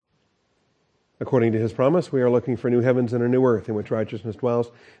According to his promise, we are looking for new heavens and a new earth in which righteousness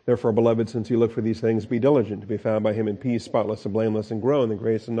dwells. Therefore, beloved, since you look for these things, be diligent to be found by him in peace, spotless and blameless, and grow in the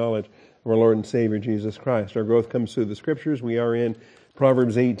grace and knowledge of our Lord and Savior, Jesus Christ. Our growth comes through the Scriptures. We are in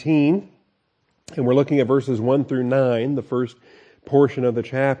Proverbs 18, and we're looking at verses 1 through 9, the first portion of the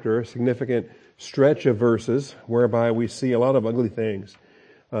chapter, a significant stretch of verses whereby we see a lot of ugly things.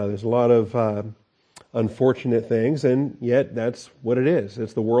 There's a lot of unfortunate things, and yet that's what it is.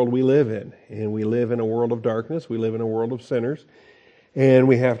 It's the world we live in, and we live in a world of darkness. We live in a world of sinners, and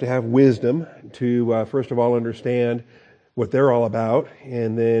we have to have wisdom to, first of all, understand what they're all about,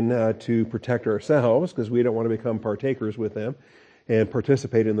 and then to protect ourselves, because we don't want to become partakers with them and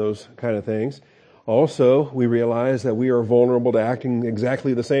participate in those kind of things. Also, we realize that we are vulnerable to acting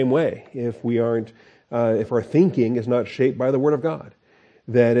exactly the same way if we aren't, if our thinking is not shaped by the Word of God.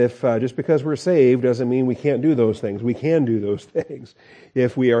 That if just because we're saved doesn't mean we can't do those things. We can do those things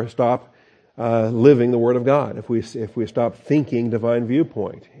if we stop living the Word of God. If we stop thinking divine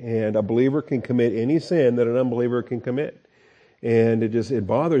viewpoint, and a believer can commit any sin that an unbeliever can commit, and it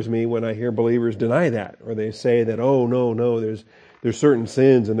bothers me when I hear believers deny that, or they say that there's certain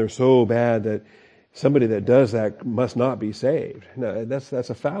sins and they're so bad that somebody that does that must not be saved. No, that's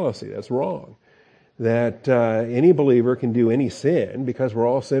a fallacy. That's wrong. That any believer can do any sin because we're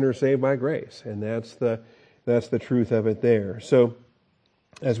all sinners saved by grace, and that's the truth of it there. So,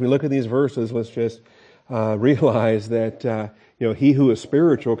 as we look at these verses, let's just realize that he who is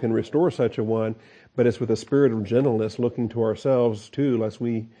spiritual can restore such a one, but it's with a spirit of gentleness, looking to ourselves too, lest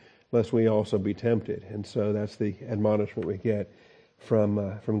we also be tempted. And so that's the admonishment we get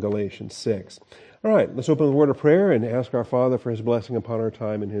from Galatians 6. All right, let's open the word of prayer and ask our Father for His blessing upon our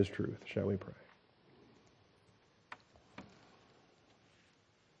time and His truth. Shall we pray?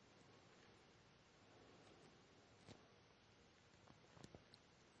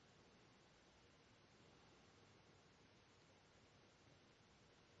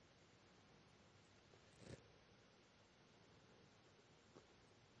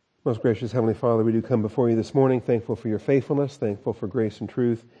 Most gracious Heavenly Father, we do come before you this morning, thankful for your faithfulness, thankful for grace and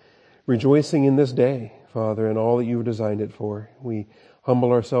truth, rejoicing in this day, Father, and all that you have designed it for. We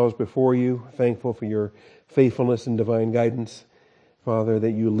humble ourselves before you, thankful for your faithfulness and divine guidance, Father,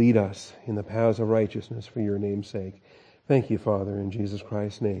 that you lead us in the paths of righteousness for your name's sake. Thank you, Father, in Jesus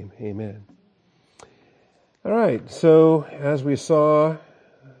Christ's name. Amen. All right, so as we saw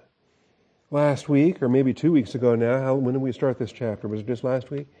last week, or maybe 2 weeks ago now, when did we start this chapter? Was it just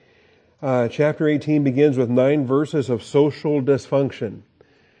last week? Chapter 18 begins with 9 verses of social dysfunction.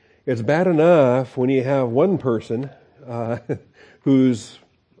 It's bad enough when you have one person who's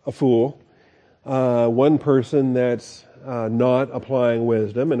a fool, one person that's not applying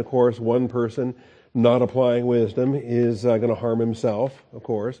wisdom, and of course one person not applying wisdom is going to harm himself, of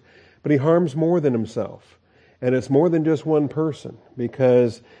course, but he harms more than himself. And it's more than just one person,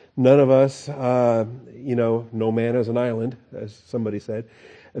 because none of us, no man is an island, as somebody said,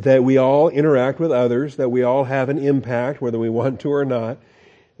 that we all interact with others, that we all have an impact, whether we want to or not,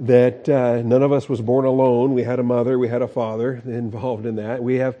 that none of us was born alone. We had a mother, we had a father involved in that.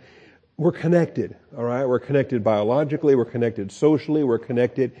 We're connected, all right? We're connected biologically, we're connected socially, we're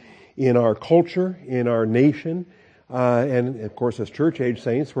connected in our culture, in our nation, and of course as church-age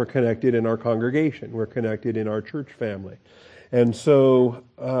saints, we're connected in our congregation, we're connected in our church family. And so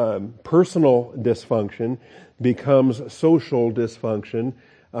personal dysfunction becomes social dysfunction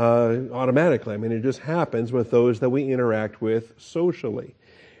automatically. I mean, it just happens with those that we interact with socially.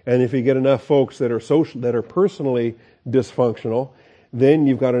 And if you get enough folks that are personally dysfunctional, then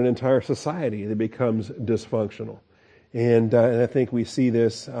you've got an entire society that becomes dysfunctional. And I think we see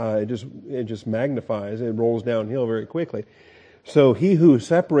this, it just magnifies, it rolls downhill very quickly. So he who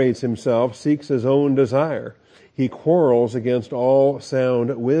separates himself seeks his own desire. He quarrels against all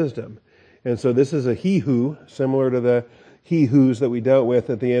sound wisdom. And so this is a he-who, similar to the he-whos that we dealt with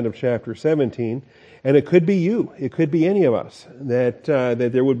at the end of chapter 17. And it could be you. It could be any of us. That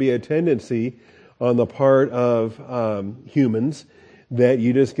there would be a tendency on the part of humans that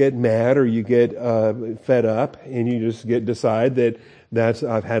you just get mad, or you get fed up, and you just decide that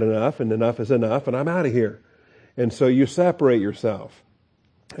I've had enough, and enough is enough, and I'm out of here. And so you separate yourself.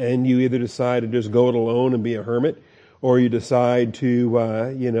 And you either decide to just go it alone and be a hermit, or you decide to,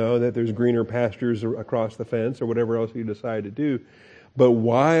 that there's greener pastures across the fence, or whatever else you decide to do. But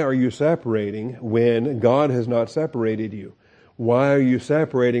why are you separating when God has not separated you? Why are you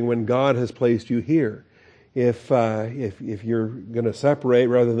separating when God has placed you here? If you're going to separate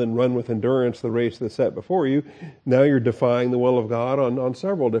rather than run with endurance the race that's set before you, now you're defying the will of God on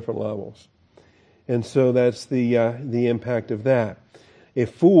several different levels. And so that's the impact of that. A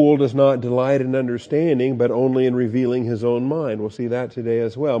fool does not delight in understanding, but only in revealing his own mind. We'll see that today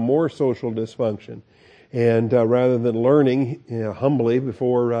as well. More social dysfunction. And rather than learning humbly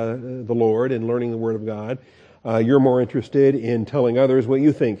before the Lord and learning the Word of God, you're more interested in telling others what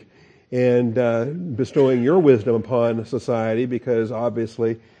you think and bestowing your wisdom upon society, because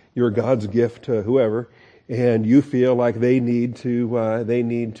obviously you're God's gift to whoever, and you feel like they need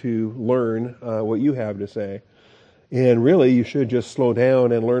to learn what you have to say. And really, you should just slow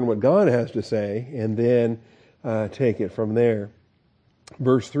down and learn what God has to say, and then take it from there.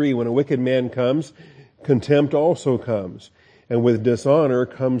 Verse 3, when a wicked man comes, contempt also comes, and with dishonor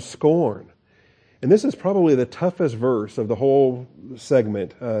comes scorn. And this is probably the toughest verse of the whole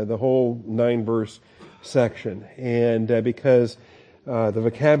segment, the whole 9-verse section. And because the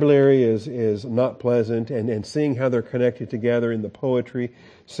vocabulary is not pleasant, and seeing how they're connected together in the poetry,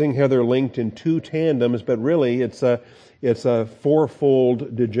 seeing how they're linked in two tandems, but really it's a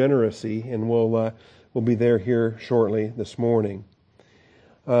fourfold degeneracy, and we'll be there here shortly this morning.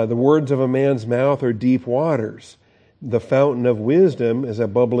 The words of a man's mouth are deep waters. The fountain of wisdom is a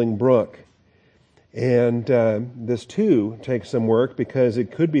bubbling brook. And this too takes some work, because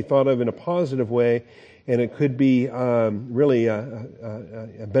it could be thought of in a positive way, and it could be really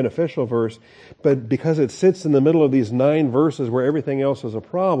a beneficial verse. But because it sits in the middle of these 9 verses where everything else is a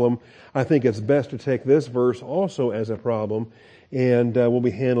problem, I think it's best to take this verse also as a problem, and we'll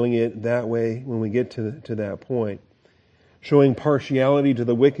be handling it that way when we get to that point. Showing partiality to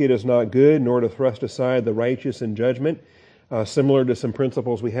the wicked is not good, nor to thrust aside the righteous in judgment. Similar to some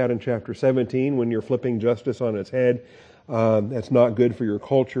principles we had in chapter 17, when you're flipping justice on its head. That's not good for your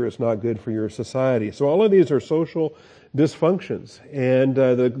culture. It's not good for your society. So all of these are social dysfunctions, and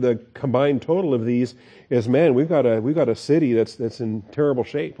the combined total of these is, man, we've got a city that's in terrible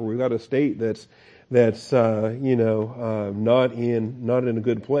shape, or we've got a state that's not in a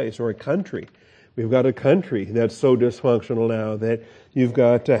good place, or a country. We've got a country that's so dysfunctional now that you've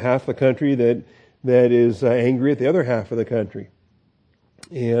got half the country that is angry at the other half of the country,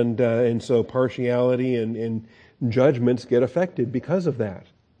 and so partiality and judgments get affected because of that.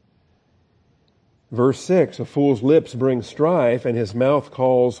 Verse 6, a fool's lips bring strife, and his mouth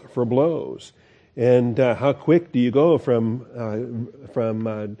calls for blows. And how quick do you go from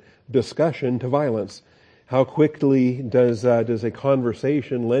discussion to violence? How quickly does a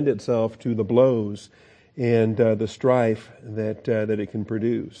conversation lend itself to the blows and the strife that it can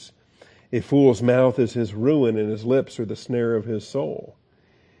produce? A fool's mouth is his ruin, and his lips are the snare of his soul.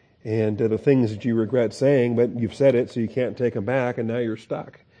 And the things that you regret saying, but you've said it, so you can't take them back, and now you're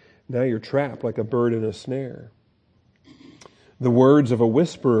stuck. Now you're trapped like a bird in a snare. The words of a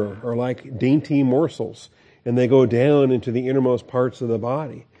whisperer are like dainty morsels, and they go down into the innermost parts of the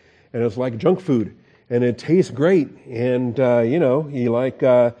body. And it's like junk food, and it tastes great. And, you like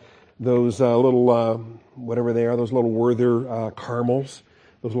those little, whatever they are, those little Werther caramels,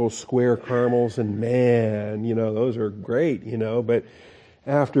 those little square caramels, and man, those are great, but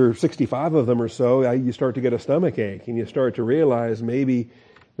after 65 of them or so, you start to get a stomach ache, and you start to realize maybe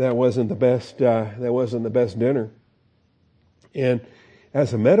that wasn't the best dinner. And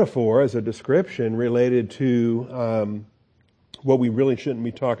as a metaphor, as a description related to what we really shouldn't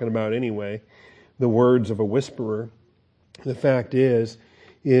be talking about anyway, the words of a whisperer, the fact is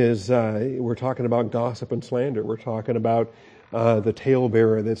we're talking about gossip and slander. We're talking about the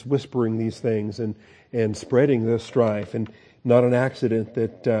talebearer that's whispering these things and spreading this strife. And not an accident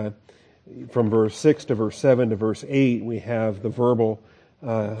that from verse 6 to verse 7 to verse 8, we have the verbal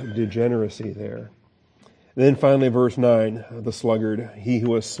degeneracy there. And then finally, verse 9, the sluggard, he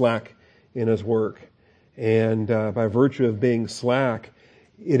who is slack in his work. And by virtue of being slack,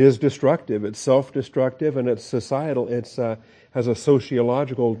 it is destructive. It's self-destructive, and it's societal. It's has a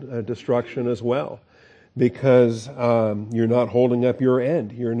sociological destruction as well, because you're not holding up your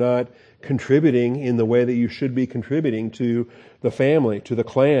end. You're not contributing in the way that you should be contributing to the family, to the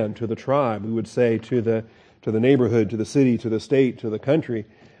clan, to the tribe. We would say to the neighborhood, to the city, to the state, to the country.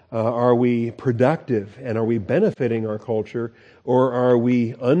 Are we productive, and are we benefiting our culture, or are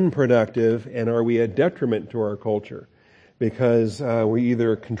we unproductive, and are we a detriment to our culture? Because we're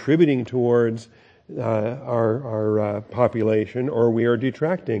either contributing towards our population, or we are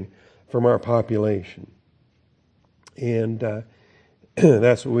detracting from our population. And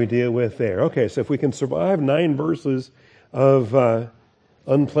that's what we deal with there. Okay, so if we can survive 9 verses of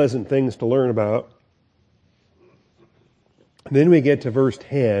unpleasant things to learn about, then we get to verse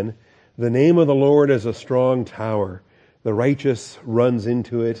 10. The name of the Lord is a strong tower. The righteous runs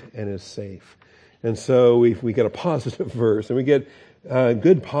into it and is safe. And so we get a positive verse, and we get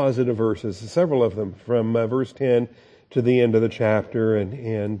good positive verses, several of them, from verse 10 to the end of the chapter, and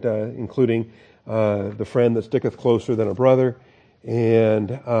including the friend that sticketh closer than a brother, and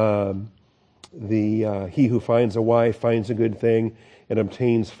he who finds a wife finds a good thing and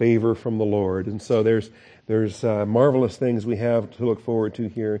obtains favor from the Lord. And so there's marvelous things we have to look forward to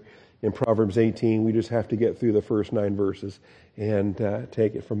here in Proverbs 18. We just have to get through the first 9 verses and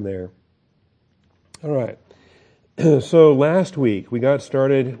take it from there. All right. So last week we got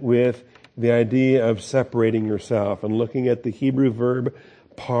started with the idea of separating yourself and looking at the Hebrew verb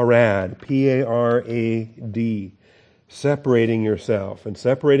parad, P-A-R-A-D, separating yourself, and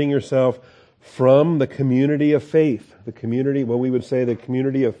separating yourself from the community of faith, the community, what we would say the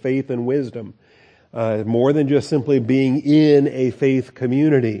community of faith and wisdom, more than just simply being in a faith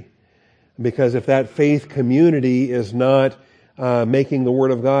community. Because if that faith community is not making the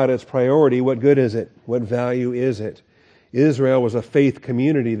Word of God its priority, what good is it? What value is it? Israel was a faith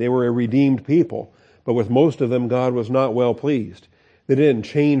community. They were a redeemed people. But with most of them, God was not well pleased. They didn't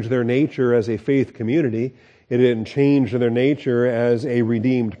change their nature as a faith community. It didn't change their nature as a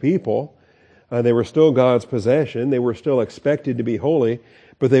redeemed people. They were still God's possession. They were still expected to be holy,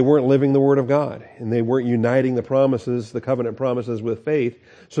 but they weren't living the Word of God. And they weren't uniting the promises, the covenant promises, with faith.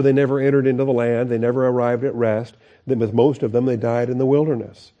 So they never entered into the land. They never arrived at rest. Then with most of them, they died in the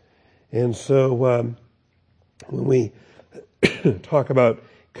wilderness. And so when we talk about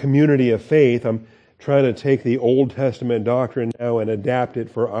community of faith, I'm trying to take the Old Testament doctrine now and adapt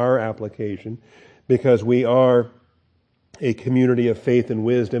it for our application, because we are a community of faith and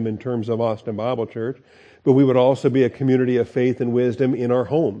wisdom in terms of Austin Bible Church, but we would also be a community of faith and wisdom in our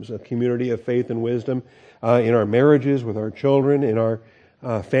homes, a community of faith and wisdom in our marriages, with our children, in our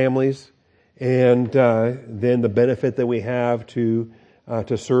families, and then the benefit that we have to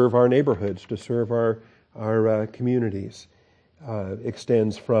serve our neighborhoods, to serve our communities,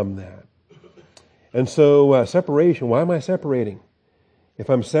 extends from that. And so separation, why am I separating? If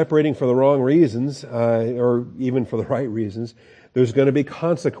I'm separating for the wrong reasons, or even for the right reasons, there's going to be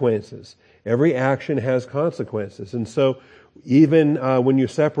consequences. Every action has consequences. And so even when you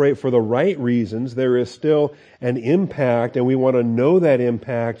separate for the right reasons, there is still an impact, and we want to know that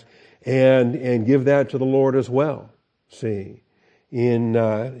impact and give that to the Lord as well, see,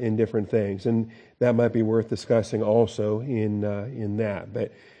 in different things. And that might be worth discussing also in that.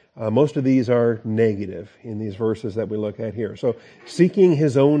 But most of these are negative in these verses that we look at here. So seeking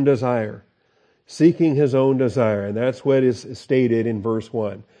his own desire. Seeking his own desire. And that's what is stated in verse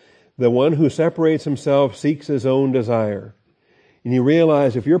 1. The one who separates himself seeks his own desire. And you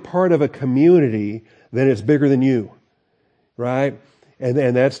realize if you're part of a community, then it's bigger than you. Right? And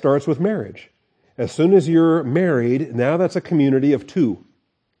that starts with marriage. As soon as you're married, now that's a community of 2.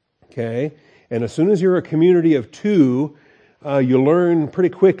 Okay? And as soon as you're a community of 2, you learn pretty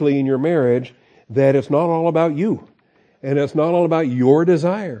quickly in your marriage that it's not all about you. And it's not all about your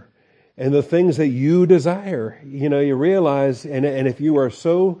desire. And the things that you desire, you realize, and if you are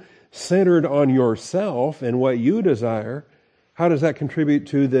so centered on yourself and what you desire, how does that contribute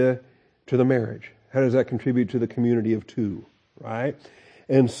to the marriage? How does that contribute to the community of 2, right?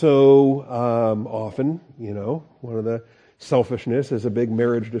 And so often, one of the selfishness is a big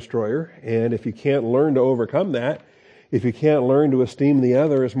marriage destroyer. And if you can't learn to overcome that, if you can't learn to esteem the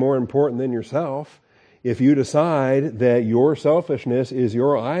other as more important than yourself, if you decide that your selfishness is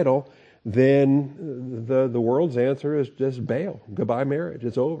your idol, then the world's answer is just bail. Goodbye marriage.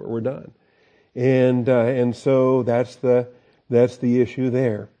 It's over. We're done. And so that's the issue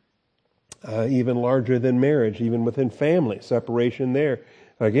there. Even larger than marriage, even within family, separation there.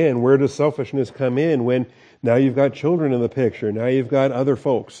 Again, where does selfishness come in when now you've got children in the picture, now you've got other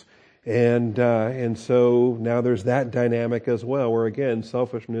folks, and so now there's that dynamic as well, where again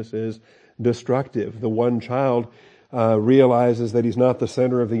selfishness is destructive. The one child realizes that he's not the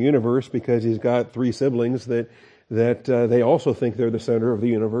center of the universe because he's got 3 siblings that they also think they're the center of the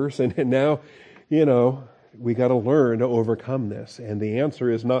universe, and now we got to learn to overcome this. And the answer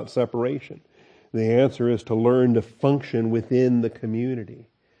is not separation. The answer is to learn to function within the community.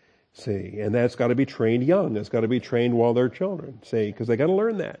 See, and that's got to be trained young. It's got to be trained while they're children. See, because they got to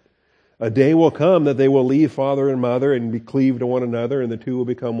learn that. A day will come that they will leave father and mother and be cleaved to one another, and the 2 will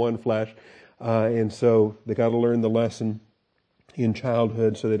become one flesh. And so they got to learn the lesson in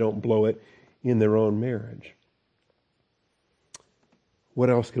childhood so they don't blow it in their own marriage. What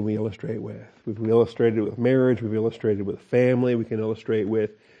else can we illustrate with? We've illustrated with marriage. We've illustrated with family. We can illustrate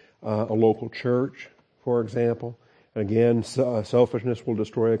with a local church, for example. Again, selfishness will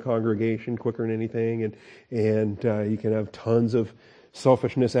destroy a congregation quicker than anything, and you can have tons of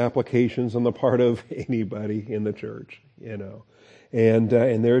selfishness applications on the part of anybody in the church, and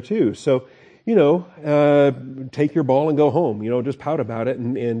there too. So take your ball and go home. Just pout about it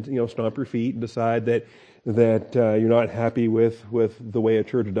and stomp your feet and decide that you're not happy with the way a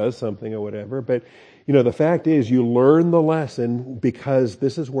church does something or whatever. But the fact is, you learn the lesson because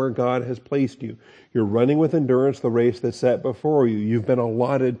this is where God has placed you. You're running with endurance the race that's set before you. You've been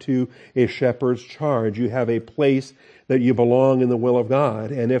allotted to a shepherd's charge. You have a place that you belong in the will of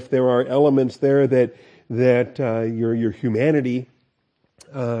God. And if there are elements there that your humanity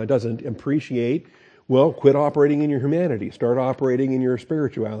doesn't appreciate, well, quit operating in your humanity. Start operating in your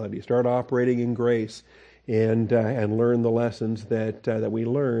spirituality. Start operating in grace, and learn the lessons that we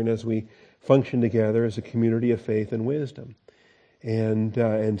learn as we function together as a community of faith and wisdom.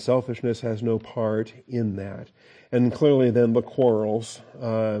 And selfishness has no part in that. And clearly then the quarrels,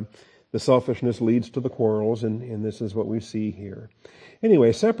 the selfishness leads to the quarrels, and this is what we see here.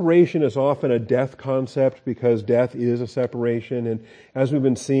 Anyway, separation is often a death concept because death is a separation. And as we've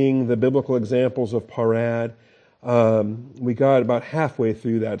been seeing the biblical examples of Parad, we got about halfway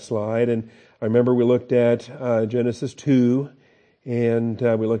through that slide. And I remember we looked at Genesis 2, and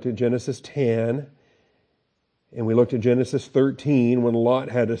we looked at Genesis 10, and we looked at Genesis 13 when Lot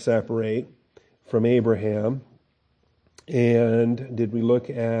had to separate from Abraham. And did we look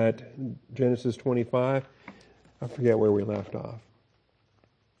at Genesis 25? I forget where we left off.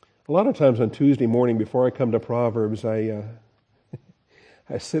 A lot of times on Tuesday morning before I come to Proverbs, I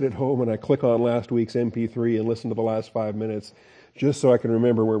sit at home and I click on last week's MP3 and listen to the last 5 minutes just so I can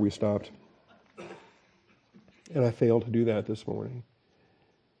remember where we stopped. And I failed to do that this morning.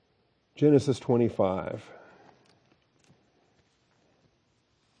 Genesis 25.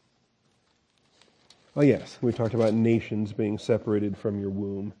 Oh yes, we talked about nations being separated from your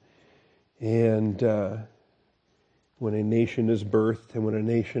womb. And when a nation is birthed and when a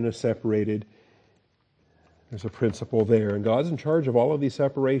nation is separated, there's a principle there. And God's in charge of all of these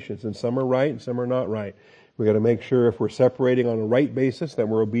separations, and some are right and some are not right. We've got to make sure if we're separating on a right basis that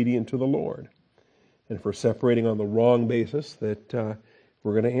we're obedient to the Lord. And if we're separating on the wrong basis, that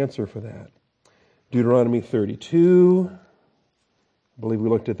we're going to answer for that. Deuteronomy 32, I believe we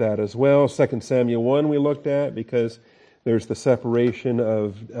looked at that as well. 2 Samuel 1 we looked at because there's the separation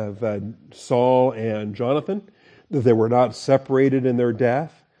of Saul and Jonathan. They were not separated in their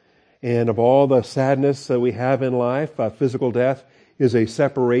death. And of all the sadness that we have in life, physical death is a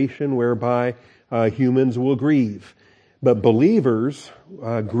separation whereby humans will grieve. But believers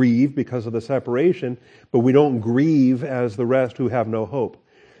grieve because of the separation, but we don't grieve as the rest who have no hope,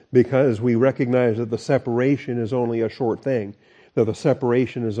 because we recognize that the separation is only a short thing, that the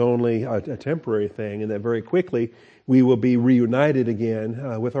separation is only a temporary thing, and that very quickly we will be reunited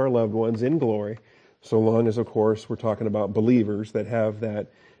again with our loved ones in glory, so long as, of course, we're talking about believers that have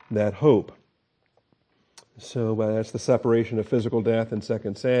that hope. So that's the separation of physical death in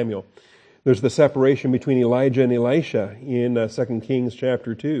 2 Samuel. There's the separation between Elijah and Elisha in 2 Kings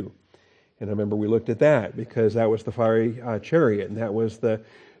chapter 2. And I remember we looked at that because that was the fiery chariot, and that was the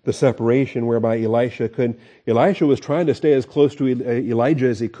separation whereby Elisha was trying to stay as close to Elijah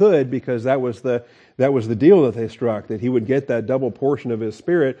as he could, because that was the deal that they struck, that he would get that double portion of his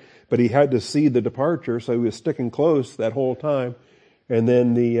spirit, but he had to see the departure, so he was sticking close that whole time. And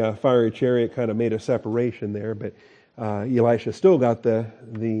then the fiery chariot kind of made a separation there, but Elisha still got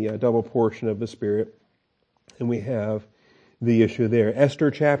the double portion of the Spirit, and we have the issue there.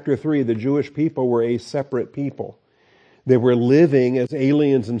 Esther chapter 3, the Jewish people were a separate people. They were living as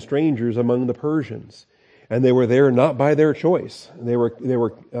aliens and strangers among the Persians, and they were there not by their choice. They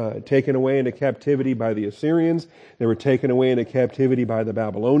were taken away into captivity by the Assyrians. They were taken away into captivity by the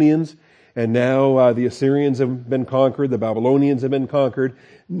Babylonians. And now the Assyrians have been conquered, the Babylonians have been conquered.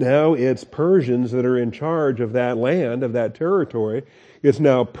 Now it's Persians that are in charge of that land, of that territory. It's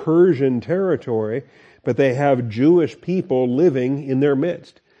now Persian territory, but they have Jewish people living in their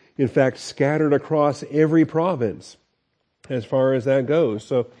midst. In fact, scattered across every province as far as that goes.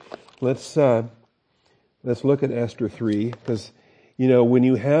 So let's look at Esther 3, because when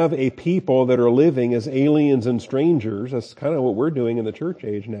you have a people that are living as aliens and strangers, that's kind of what we're doing in the church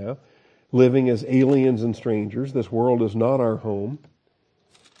age now. Living as aliens and strangers. This world is not our home.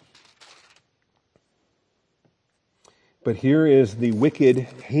 But here is the wicked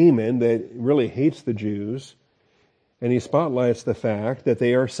Haman that really hates the Jews, and he spotlights the fact that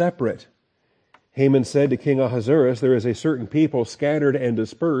they are separate. Haman said to King Ahasuerus, "There is a certain people scattered and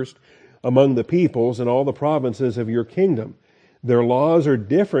dispersed among the peoples in all the provinces of your kingdom. Their laws are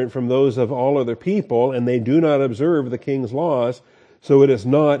different from those of all other people, and they do not observe the king's laws, so it is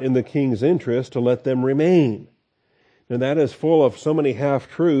not in the king's interest to let them remain." Now that is full of so many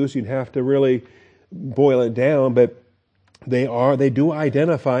half-truths, you'd have to really boil it down, but They do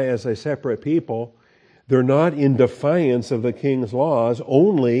identify as a separate people. They're not in defiance of the king's laws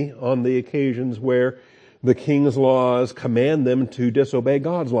only on the occasions where the king's laws command them to disobey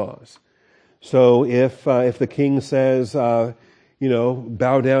God's laws. So if the king says, bow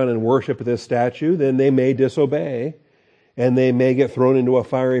down and worship this statue, then they may disobey, and they may get thrown into a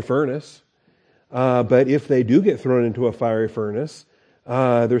fiery furnace. But if they do get thrown into a fiery furnace,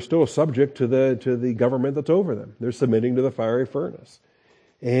 they're still subject to the government that's over them. They're submitting to the fiery furnace,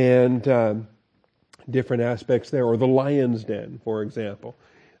 and different aspects there, or the lion's den, for example,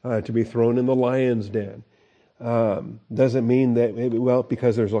 to be thrown in the lion's den. Doesn't mean that,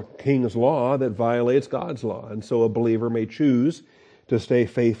 because there's a king's law that violates God's law. And so a believer may choose to stay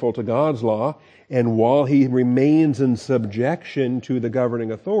faithful to God's law. And while he remains in subjection to the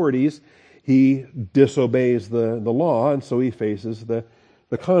governing authorities, he disobeys the law. And so he faces the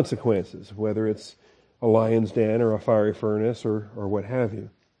consequences, whether it's a lion's den or a fiery furnace or what have you.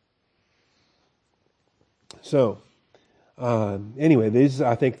 So, anyway,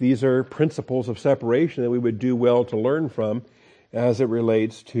 I think these are principles of separation that we would do well to learn from as it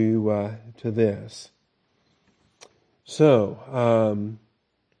relates to this. So,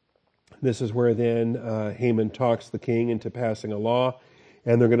 this is where then Haman talks the king into passing a law,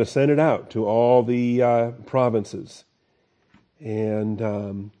 and they're going to send it out to all the provinces.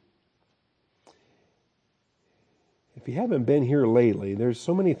 And if you haven't been here lately, there's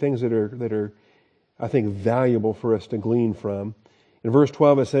so many things that are I think valuable for us to glean from. In verse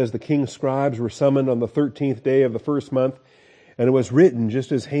 12 it says, the king's scribes were summoned on the 13th day of the first month, and it was written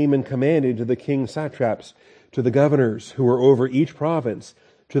just as Haman commanded to the king's satraps, to the governors who were over each province,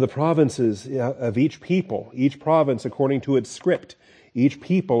 to the provinces of each people, each province according to its script, each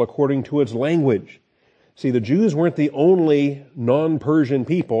people according to its language. See, the Jews weren't the only non-Persian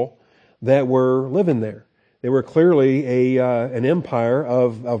people that were living there. They were clearly an empire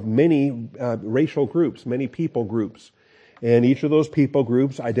of many racial groups, many people groups. And each of those people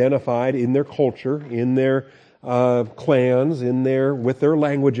groups identified in their culture, in their clans, with their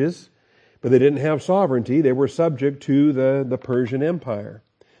languages. But they didn't have sovereignty. They were subject to the Persian Empire.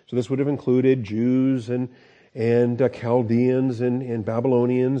 So this would have included Jews and Chaldeans and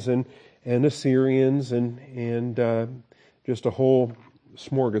Babylonians and Assyrians and just a whole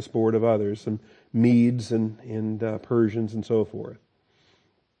smorgasbord of others, some Medes and Persians and so forth.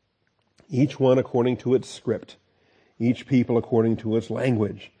 Each one according to its script, each people according to its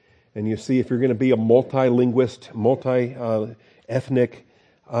language. And you see, if you're going to be a multi-linguist, multi-ethnic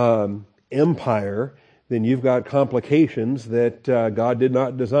empire, then you've got complications that God did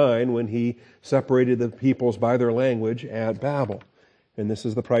not design when He separated the peoples by their language at Babel. And this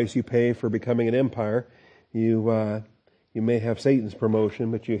is the price you pay for becoming an empire. You may have Satan's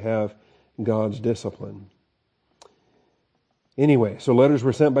promotion, but you have God's discipline. Anyway, so letters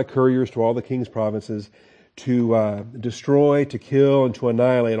were sent by couriers to all the king's provinces to destroy, to kill, and to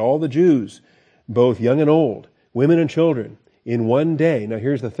annihilate all the Jews, both young and old, women and children, in one day. Now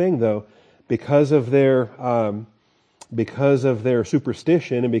here's the thing, though. Because of their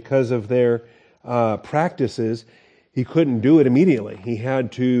superstition and because of their practices, he couldn't do it immediately. He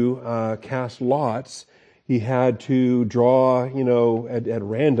had to cast lots. He had to draw, at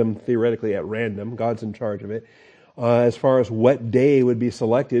random, theoretically at random. God's in charge of it, as far as what day would be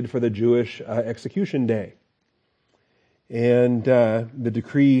selected for the Jewish execution day. And the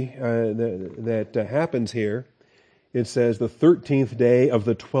decree that happens here, it says the 13th day of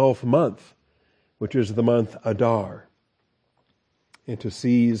the 12th month, which is the month Adar, and to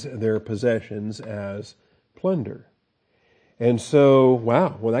seize their possessions as plunder. And so,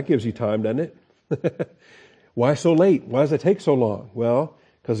 wow, well, that gives you time, doesn't it? Why so late? Why does it take so long? Well,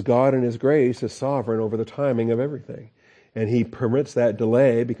 because God in His grace is sovereign over the timing of everything. And He permits that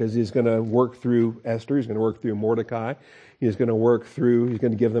delay because He's going to work through Esther, He's going to work through Mordecai, He's going to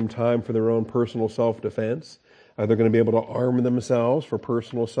give them time for their own personal self-defense. They're going to be able to arm themselves for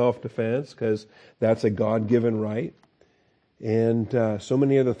personal self-defense because that's a God-given right. And so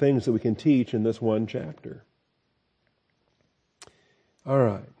many other things that we can teach in this one chapter. All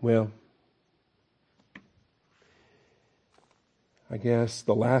right, well, I guess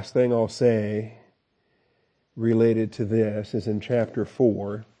the last thing I'll say related to this is in chapter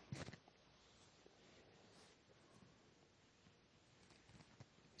 4.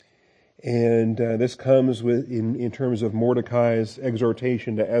 And this comes in terms of Mordecai's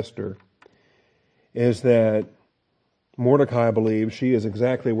exhortation to Esther, is that Mordecai believes she is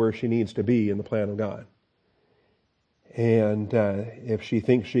exactly where she needs to be in the plan of God. And if she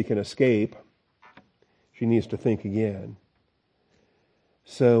thinks she can escape, she needs to think again.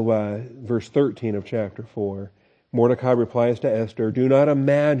 So verse 13 of chapter 4, Mordecai replies to Esther, "Do not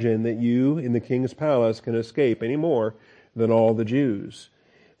imagine that you in the king's palace can escape any more than all the Jews.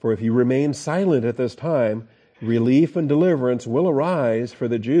 For if you remain silent at this time, relief and deliverance will arise for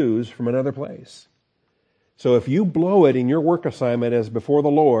the Jews from another place." So if you blow it in your work assignment as before the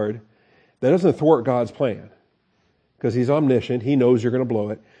Lord, that doesn't thwart God's plan. Because He's omniscient, He knows you're going to blow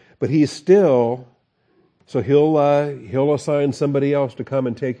it. But He's still, so He'll assign somebody else to come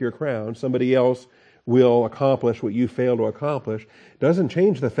and take your crown. Somebody else will accomplish what you failed to accomplish. Doesn't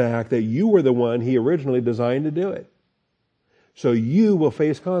change the fact that you were the one He originally designed to do it. So you will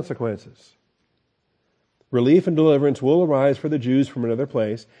face consequences. Relief and deliverance will arise for the Jews from another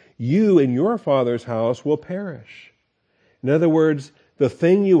place. You and your father's house will perish. In other words, the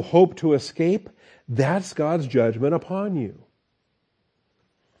thing you hope to escape, that's God's judgment upon you.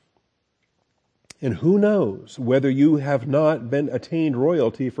 And who knows whether you have not been attained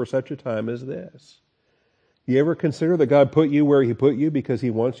royalty for such a time as this? You ever consider that God put you where He put you because He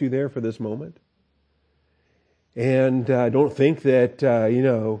wants you there for this moment? And don't think that,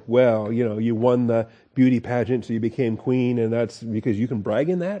 you won the beauty pageant so you became queen and that's because you can brag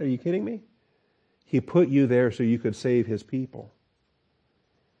in that? Are you kidding me? He put you there so you could save His people.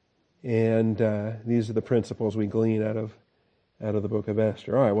 And these are the principles we glean out of the book of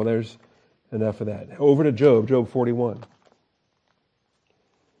Esther. All right, well, there's enough of that. Over to Job 41.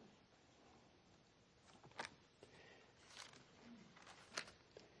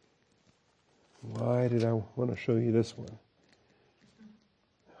 Why did I want to show you this one?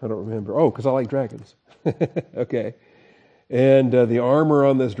 I don't remember. Oh, because I like dragons. Okay. And the armor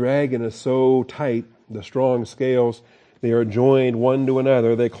on this dragon is so tight, the strong scales, they are joined one to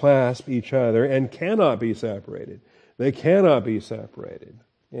another. They clasp each other and cannot be separated. They cannot be separated.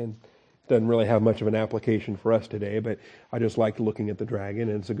 And it doesn't really have much of an application for us today, but I just like looking at the dragon,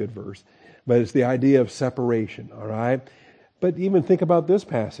 and it's a good verse. But it's the idea of separation, all right? But even think about this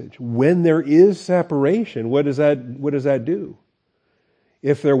passage. When there is separation, what does that do?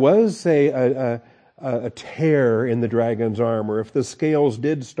 If there was, say, a tear in the dragon's armor, if the scales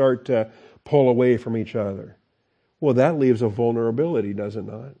did start to pull away from each other, well, that leaves a vulnerability, does it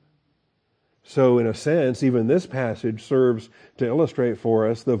not? So in a sense, even this passage serves to illustrate for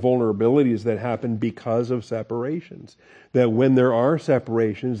us the vulnerabilities that happen because of separations. That when there are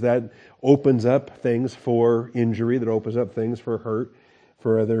separations, that opens up things for injury, that opens up things for hurt,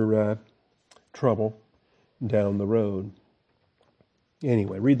 for other trouble down the road.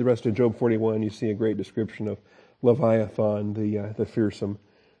 Anyway, read the rest of Job 41. You see a great description of Leviathan, the fearsome,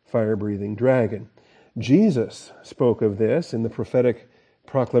 fire-breathing dragon. Jesus spoke of this in the prophetic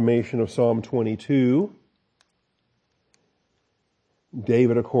proclamation of Psalm 22.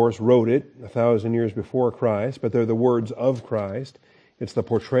 David, of course, wrote it 1,000 years before Christ, but they're the words of Christ. It's the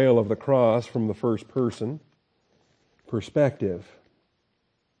portrayal of the cross from the first person perspective.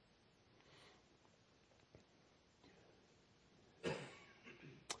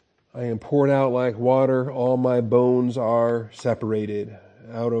 I am poured out like water, all my bones are separated,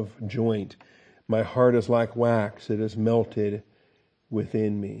 out of joint. My heart is like wax, it is melted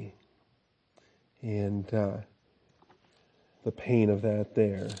within me. And the pain of that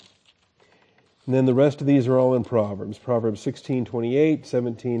there. And then the rest of these are all in Proverbs. Proverbs 16:28,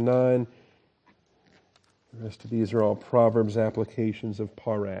 17:9. The rest of these are all Proverbs applications of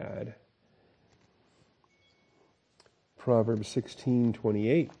parad. Proverbs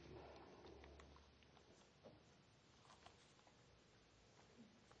 16:28.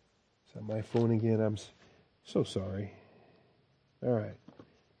 Is that my phone again? I'm so sorry. All right.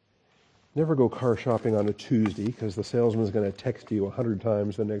 Never go car shopping on a Tuesday because the salesman's going to text you 100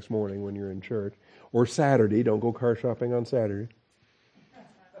 times the next morning when you're in church. Or Saturday. Don't go car shopping on Saturday.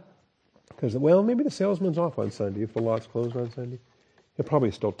 Because, well, maybe the salesman's off on Sunday if the lot's closed on Sunday. He'll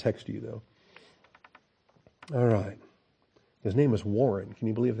probably still text you, though. All right. His name is Warren. Can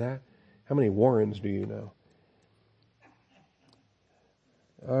you believe that? How many Warrens do you know?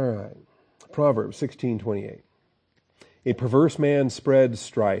 All right. Proverbs 16:28. A perverse man spreads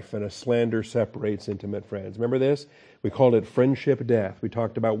strife, and a slander separates intimate friends. Remember this? We called it friendship death. We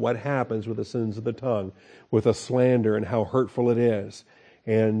talked about what happens with the sins of the tongue, with a slander, and how hurtful it is,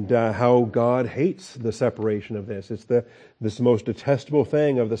 and how God hates the separation of this. It's this most detestable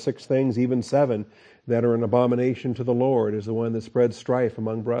thing of the 6 things, even 7, that are an abomination to the Lord, is the one that spreads strife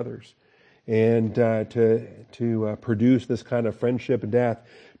among brothers. And to produce this kind of friendship death,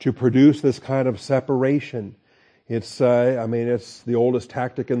 to produce this kind of separation. It's the oldest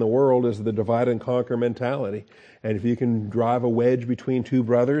tactic in the world is the divide and conquer mentality. And if you can drive a wedge between 2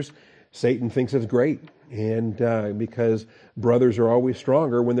 brothers, Satan thinks it's great. And because brothers are always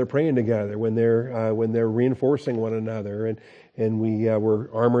stronger when they're praying together, when they're reinforcing one another, and we're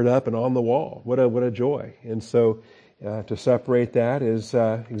armored up and on the wall. What a joy! And so to separate that is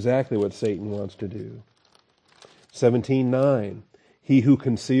exactly what Satan wants to do. 17:9. He who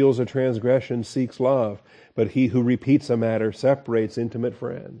conceals a transgression seeks love, but he who repeats a matter separates intimate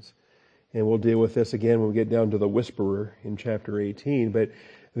friends. And we'll deal with this again when we get down to the whisperer in chapter 18. But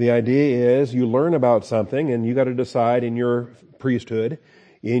the idea is you learn about something and you got to decide in your priesthood,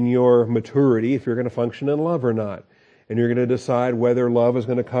 in your maturity, if you're going to function in love or not. And you're going to decide whether love is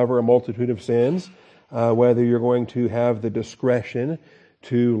going to cover a multitude of sins, whether you're going to have the discretion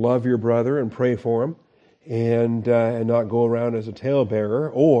to love your brother and pray for him and not go around as a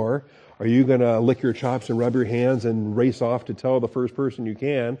talebearer, or are you going to lick your chops and rub your hands and race off to tell the first person you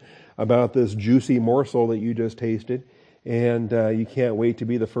can about this juicy morsel that you just tasted, and you can't wait to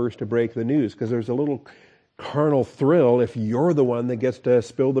be the first to break the news, because there's a little carnal thrill if you're the one that gets to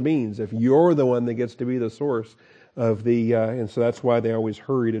spill the beans, if you're the one that gets to be the source of the, and so that's why they always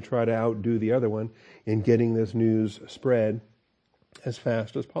hurry to try to outdo the other one in getting this news spread as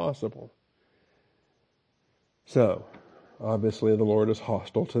fast as possible. So, obviously the Lord is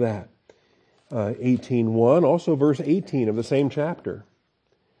hostile to that. 18:1, also verse 18 of the same chapter.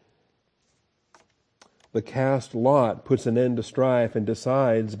 The cast lot puts an end to strife and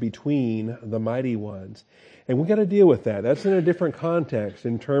decides between the mighty ones. And we got to deal with that. That's in a different context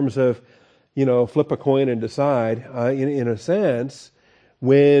in terms of, flip a coin and decide. In a sense,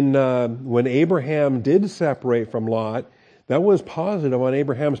 when Abraham did separate from Lot, that was positive on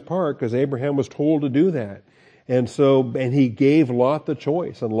Abraham's part because Abraham was told to do that. And he gave Lot the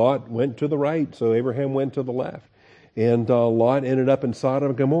choice, and Lot went to the right, so Abraham went to the left. And Lot ended up in Sodom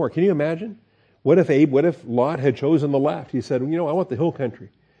and Gomorrah. Can you imagine? What if Lot had chosen the left? He said, I want the hill country.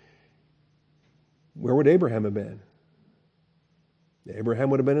 Where would Abraham have been? Abraham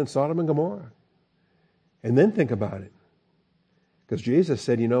would have been in Sodom and Gomorrah. And then think about it. Because Jesus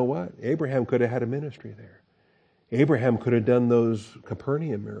said, you know what? Abraham could have had a ministry there. Abraham could have done those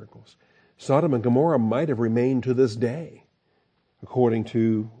Capernaum miracles. Sodom and Gomorrah might have remained to this day, according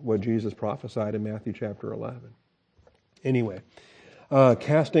to what Jesus prophesied in Matthew chapter 11. Anyway,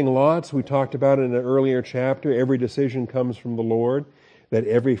 casting lots, we talked about in an earlier chapter. Every decision comes from the Lord. That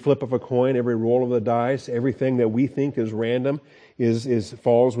every flip of a coin, every roll of the dice, everything that we think is random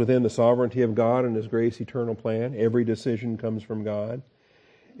falls within the sovereignty of God and His grace eternal plan. Every decision comes from God.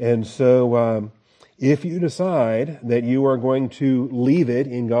 And so if you decide that you are going to leave it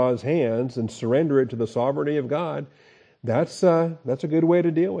in God's hands and surrender it to the sovereignty of God, that's a good way to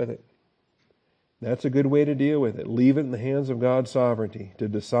deal with it. That's a good way to deal with it. Leave it in the hands of God's sovereignty to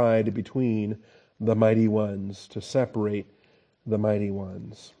decide between the mighty ones, to separate the mighty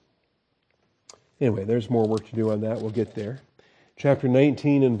ones. Anyway, there's more work to do on that. We'll get there. Chapter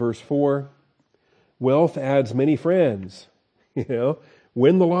 19 and verse 4. Wealth adds many friends.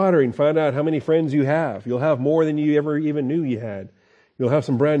 Win the lottery and find out how many friends you have. You'll have more than you ever even knew you had. You'll have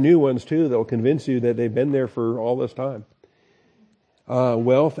some brand new ones too that will convince you that they've been there for all this time.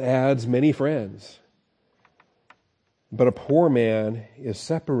 Wealth adds many friends. But a poor man is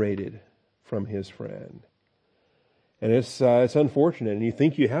separated from his friend. And it's unfortunate. And you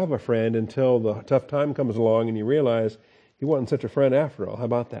think you have a friend until the tough time comes along and you realize he wasn't such a friend after all. How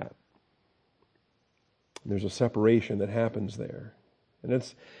about that? There's a separation that happens there. And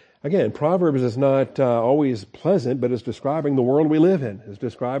it's, again, Proverbs is not always pleasant, but it's describing the world we live in. It's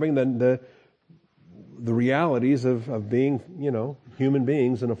describing the realities of being, human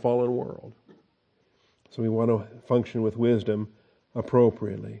beings in a fallen world. So we want to function with wisdom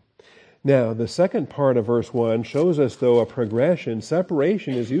appropriately. Now, the second part of verse 1 shows us, though, a progression.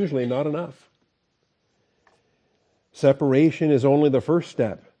 Separation is usually not enough. Separation is only the first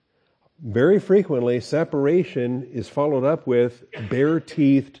step. Very frequently, separation is followed up with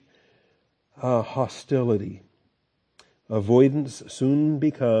bare-teethed hostility. Avoidance soon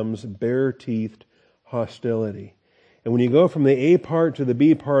becomes bare-teethed hostility. And when you go from the A part to the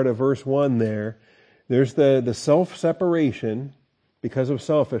B part of verse 1 there's the self-separation because of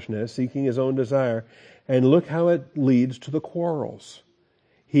selfishness, seeking his own desire. And look how it leads to the quarrels.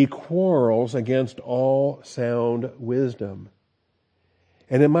 He quarrels against all sound wisdom.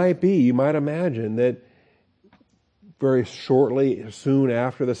 And it might be, you might imagine that very shortly, soon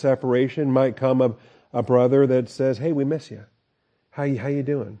after the separation, might come a brother that says, hey, we miss you. How you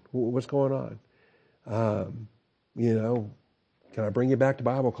doing? What's going on? Can I bring you back to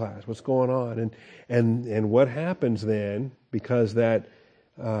Bible class? What's going on? And what happens then, because that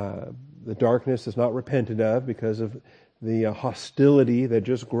the darkness is not repented of, because of the hostility that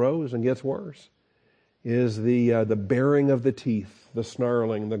just grows and gets worse. is the baring of the teeth, the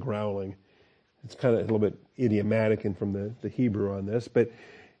snarling, the growling. It's kind of a little bit idiomatic and from the Hebrew on this, but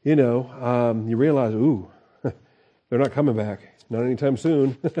you realize, ooh, they're not coming back, not anytime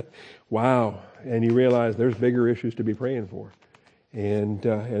soon. Wow. And you realize there's bigger issues to be praying for,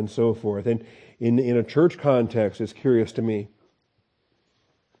 and so forth. And in a church context, it's curious to me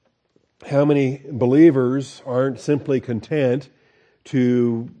how many believers aren't simply content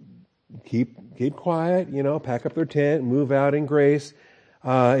to keep quiet, pack up their tent, move out in grace.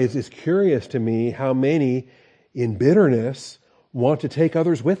 It's curious to me how many in bitterness want to take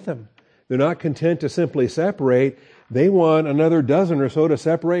others with them. They're not content to simply separate. They want another dozen or so to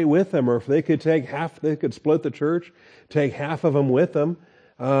separate with them. Or if they could take half, they could split the church, take half of them with them.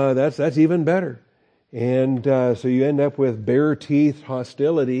 That's even better. And so you end up with bare teeth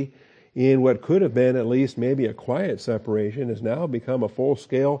hostility in what could have been at least maybe a quiet separation has now become a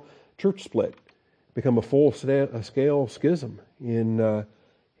full-scale church split, become a full-scale schism in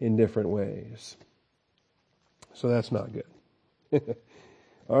different ways. So that's not good.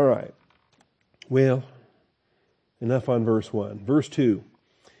 All right. Well, enough on verse 1. Verse 2.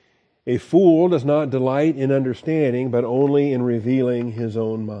 A fool does not delight in understanding, but only in revealing his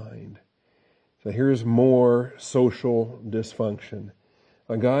own mind. So here's more social dysfunction.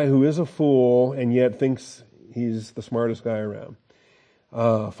 A guy who is a fool and yet thinks he's the smartest guy around.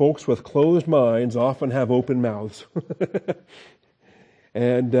 Folks with closed minds often have open mouths.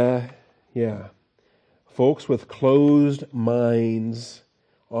 And, folks with closed minds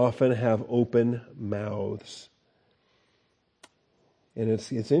often have open mouths. And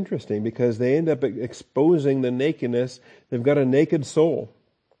it's interesting because they end up exposing the nakedness. They've got a naked soul.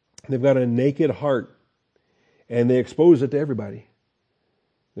 They've got a naked heart. And they expose it to everybody.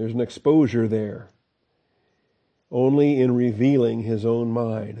 There's an exposure there. Only in revealing his own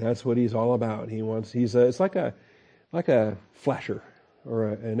mind. That's what he's all about. It's like a flasher or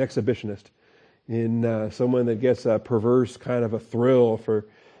an exhibitionist in someone that gets a perverse kind of a thrill for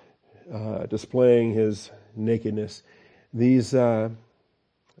displaying his nakedness. These guys,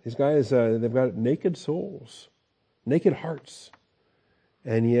 they've got naked souls, naked hearts,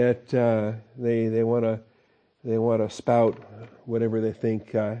 and yet they want to spout whatever they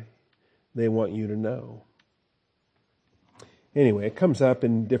think they want you to know. Anyway, it comes up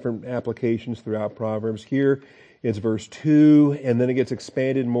in different applications throughout Proverbs. Here it's verse 2, and then it gets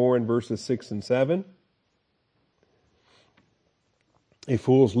expanded more in verses 6 and 7. A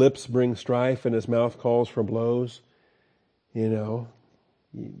fool's lips bring strife, and his mouth calls for blows. You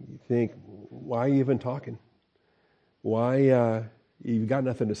think, why are you even talking? Why, you've got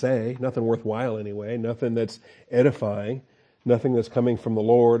nothing to say, nothing worthwhile anyway, nothing that's edifying, nothing that's coming from the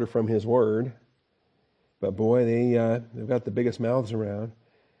Lord or from His Word. But boy, they've got the biggest mouths around.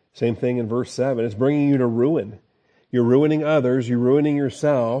 Same thing in verse 7. It's bringing you to ruin. You're ruining others. You're ruining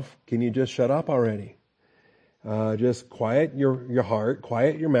yourself. Can you just shut up already? Just quiet your heart,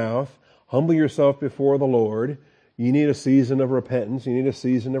 quiet your mouth, humble yourself before the Lord. You need a season of repentance. You need a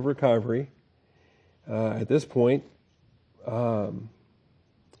season of recovery. At this point, because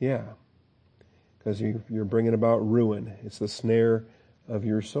you're bringing about ruin. It's the snare of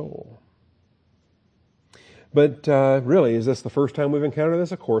your soul. But really, is this the first time we've encountered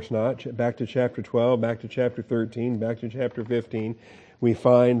this? Of course not. Back to chapter 12, back to chapter 13, back to chapter 15, we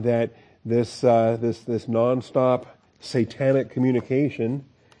find that this nonstop satanic communication,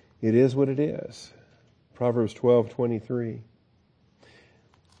 it is what it is. Proverbs 12:23.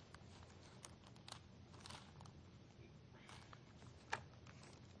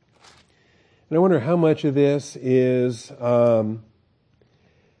 And I wonder how much of this is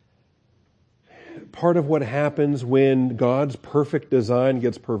part of what happens when God's perfect design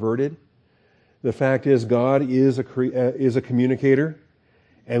gets perverted. The fact is, God is a communicator,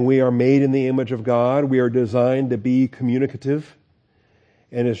 and we are made in the image of God. We are designed to be communicative,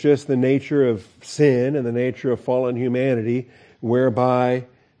 and it's just the nature of sin and the nature of fallen humanity, whereby,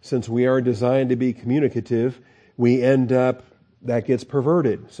 since we are designed to be communicative, we end up, that gets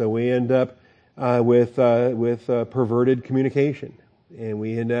perverted. So we end up with perverted communication, and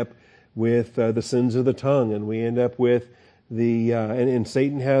we end up with the sins of the tongue, and we end up with and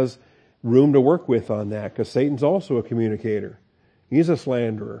Satan has room to work with on that, because Satan's also a communicator. He's a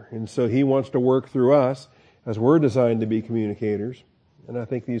slanderer, and so he wants to work through us as we're designed to be communicators. And I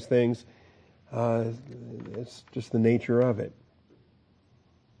think these things, it's just the nature of it.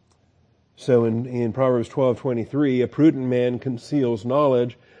 So in Proverbs 12:23, a prudent man conceals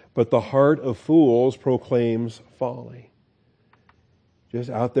knowledge, but the heart of fools proclaims folly. Just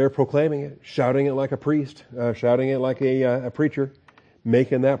out there proclaiming it, shouting it like a priest, shouting it like a preacher,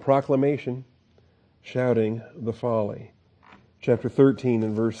 making that proclamation. shouting the folly. Chapter 13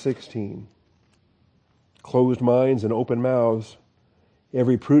 and verse 16. Closed minds and open mouths.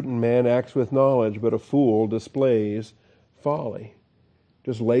 Every prudent man acts with knowledge, but a fool displays folly.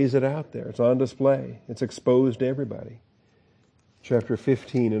 Just lays it out there. It's on display. It's exposed to everybody. Chapter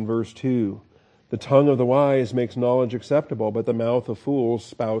 15 and verse 2. The tongue of the wise makes knowledge acceptable, but the mouth of fools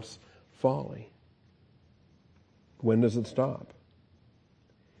spouts folly. When does it stop?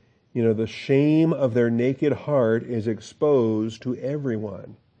 You know, the shame of their naked heart is exposed to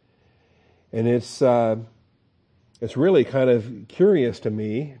everyone. And it's really kind of curious to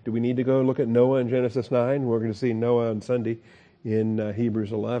me. Do we need to go look at Noah in Genesis 9? We're going to see Noah on Sunday in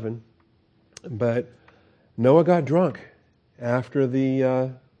Hebrews 11. But Noah got drunk after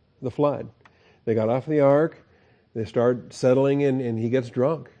the flood. They got off the ark. They start settling in, and he gets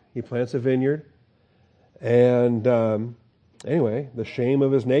drunk. He plants a vineyard. And anyway, the shame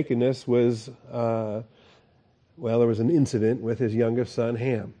of his nakedness was, there was an incident with his youngest son,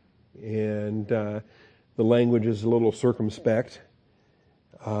 Ham. And the language is a little circumspect,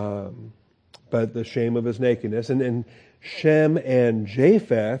 but the shame of his nakedness. And Shem and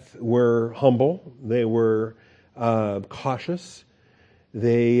Japheth were humble. They were cautious.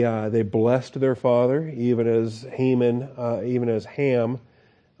 They blessed their father, even as Ham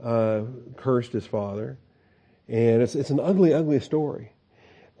cursed his father. And it's an ugly, ugly story.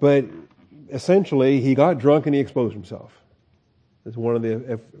 But essentially, he got drunk and he exposed himself. It's one of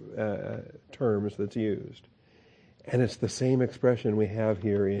the terms that's used. And it's the same expression we have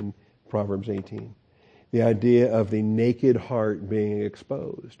here in Proverbs 18. The idea of the naked heart being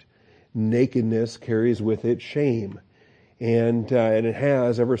exposed. Nakedness carries with it shame. And it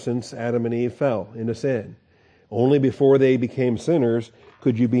has ever since Adam and Eve fell into sin. Only before they became sinners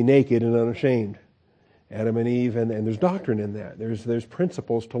could you be naked and unashamed. Adam and Eve, and there's doctrine in that. There's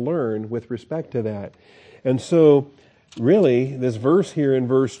principles to learn with respect to that. And so, really, this verse here in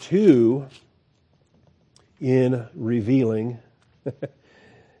verse 2, in revealing,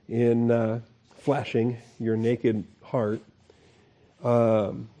 in flashing your naked heart,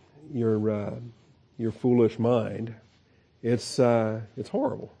 your foolish mind, it's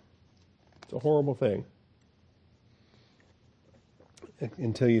horrible. It's a horrible thing.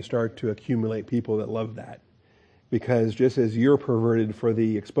 Until you start to accumulate people that love that. Because just as you're perverted for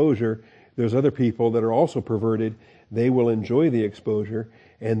the exposure, there's other people that are also perverted. They will enjoy the exposure,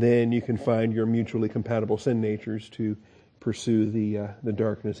 and then you can find your mutually compatible sin natures to pursue the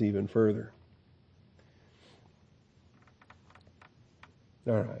darkness even further.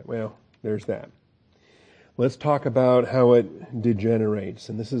 All right, well, there's that. Let's talk about how it degenerates,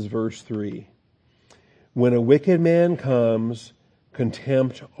 and this is verse 3. When a wicked man comes,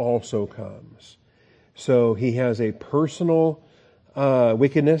 contempt also comes. So he has a personal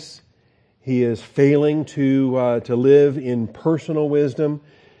wickedness. He is failing to live in personal wisdom,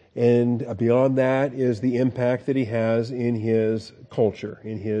 and beyond that is the impact that he has in his culture,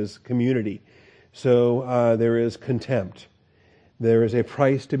 in his community. So there is contempt. There is a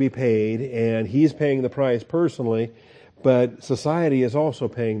price to be paid, and he's paying the price personally, but society is also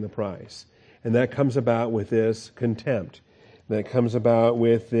paying the price. And that comes about with this contempt. That comes about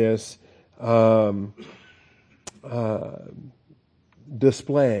with this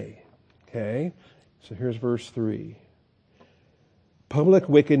display. Okay? So here's verse 3. Public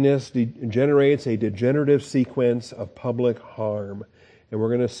wickedness generates a degenerative sequence of public harm. And we're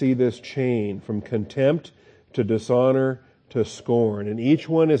going to see this chain from contempt to dishonor to scorn. And each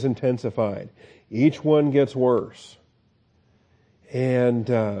one is intensified. Each one gets worse.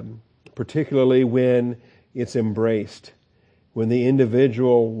 And particularly when it's embraced. When the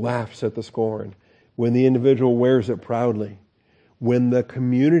individual laughs at the scorn, when the individual wears it proudly, when the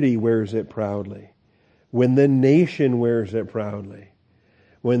community wears it proudly, when the nation wears it proudly,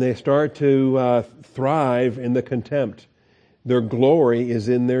 when they start to thrive in the contempt, their glory is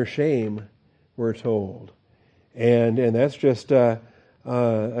in their shame, we're told. And that's just a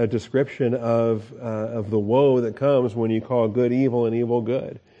description of the woe that comes when you call good evil and evil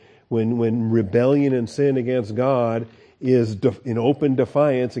good. When rebellion and sin against God is in open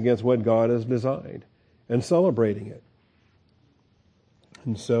defiance against what God has designed and celebrating it.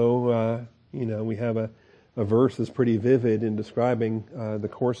 And so, we have a verse that's pretty vivid in describing the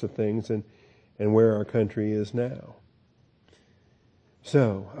course of things and where our country is now.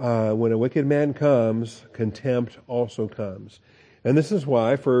 So, when a wicked man comes, contempt also comes. And this is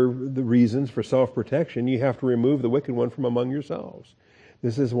why, for the reasons for self-protection, you have to remove the wicked one from among yourselves.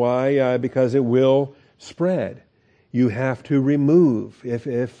 This is why, because it will spread. You have to remove. If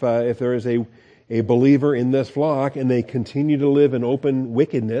there is a believer in this flock and they continue to live in open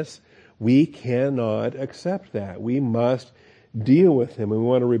wickedness, We cannot accept that. We must deal with him, and we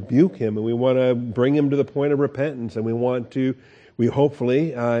want to rebuke him, and we want to bring him to the point of repentance, and we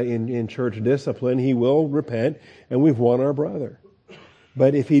hopefully, in church discipline, he will repent, and we've won our brother.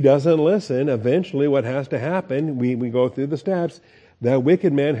 But if he doesn't listen, eventually what has to happen, we go through the steps, that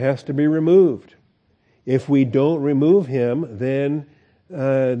wicked man has to be removed. If we don't remove him, then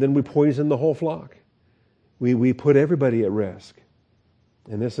we poison the whole flock. We put everybody at risk.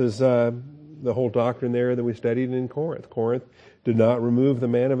 And this is the whole doctrine there that we studied in Corinth. Corinth did not remove the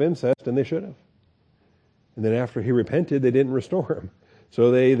man of incest, and they should have. And then after he repented, they didn't restore him.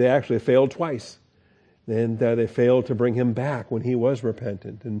 So they actually failed twice. And they failed to bring him back when he was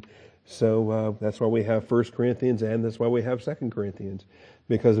repentant. And so that's why we have 1 Corinthians, and that's why we have 2 Corinthians,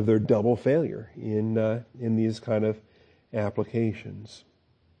 because of their double failure in these kind of applications.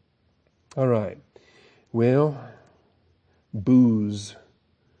 All right. Well, booze.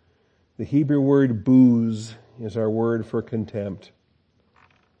 The Hebrew word booze is our word for contempt.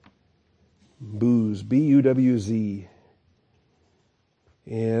 Booze, B-U-W-Z.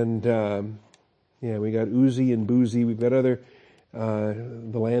 And we got oozy and boozy. We've got other, the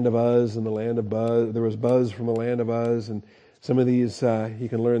land of Uz and the land of Buzz. There was Buzz from the land of Uz, and some of these, you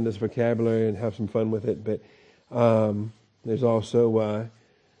can learn this vocabulary and have some fun with it. But there's also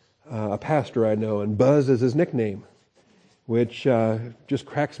a pastor I know, and Buzz is his nickname, which just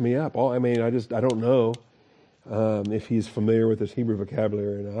cracks me up. I don't know if he's familiar with this Hebrew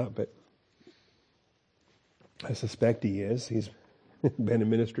vocabulary or not, but I suspect he is. He's been in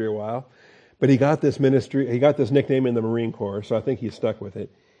ministry a while. But he got this nickname in the Marine Corps, so I think he's stuck with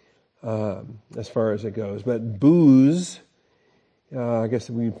it as far as it goes. But booze, I guess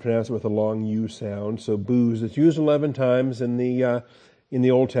we pronounce it with a long U sound. So booze, it's used 11 times in the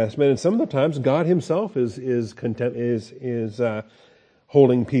Old Testament, and some of the times God Himself is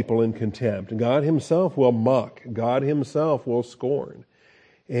holding people in contempt. God Himself will mock. God Himself will scorn,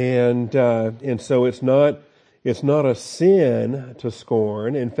 and so it's not a sin to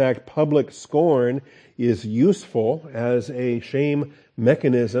scorn. In fact, public scorn is useful as a shame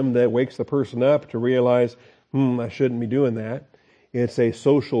mechanism that wakes the person up to realize, I shouldn't be doing that. It's a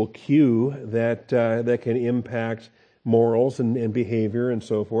social cue that can impact morals and behavior and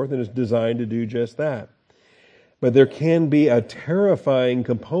so forth, and it's designed to do just that. But there can be a terrifying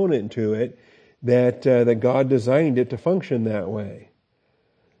component to it that God designed it to function that way.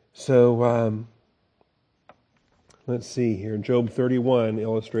 So, let's see here. Job 31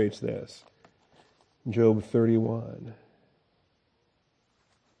 illustrates this. Job 31.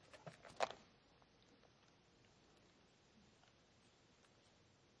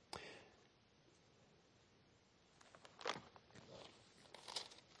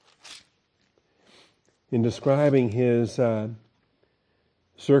 In describing his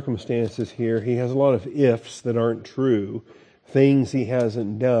circumstances here, he has a lot of ifs that aren't true, things he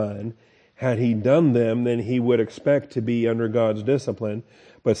hasn't done. Had he done them, then he would expect to be under God's discipline.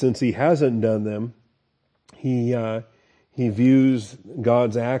 But since he hasn't done them, he views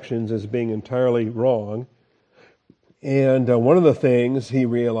God's actions as being entirely wrong. And one of the things he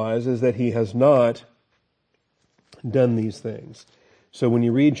realizes that he has not done these things. So when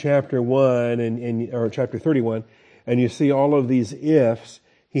you read chapter 1 or chapter 31, and you see all of these ifs,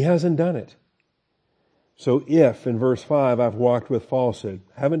 he hasn't done it. So if, in verse 5, I've walked with falsehood,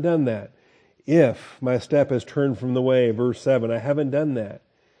 haven't done that. If my step has turned from the way, verse 7, I haven't done that.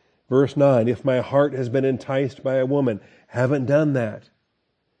 Verse 9, if my heart has been enticed by a woman, haven't done that.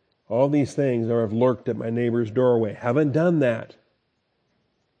 All these things, or I've lurked at my neighbor's doorway, haven't done that.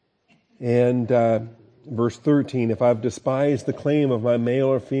 And verse 13, if I've despised the claim of my male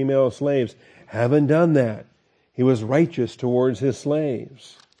or female slaves, haven't done that. He was righteous towards his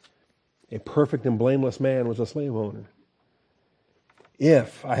slaves. A perfect and blameless man was a slave owner.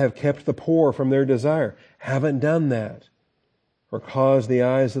 If I have kept the poor from their desire, haven't done that. Or caused the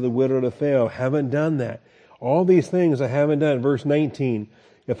eyes of the widow to fail, haven't done that. All these things I haven't done. Verse 19,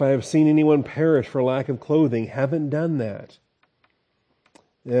 if I have seen anyone perish for lack of clothing, haven't done that.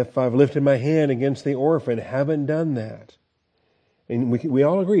 If I've lifted my hand against the orphan, haven't done that. And we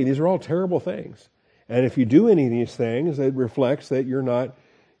all agree, these are all terrible things. And if you do any of these things, it reflects that you're not,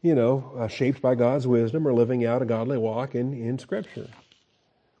 shaped by God's wisdom or living out a godly walk in Scripture.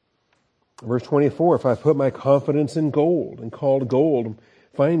 Verse 24, if I put my confidence in gold and called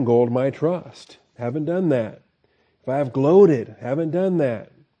fine gold my trust, haven't done that. If I have gloated, haven't done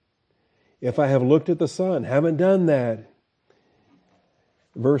that. If I have looked at the sun, haven't done that.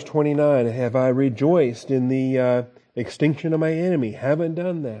 Verse 29, have I rejoiced in the extinction of my enemy, haven't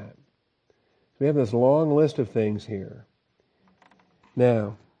done that. We have this long list of things here.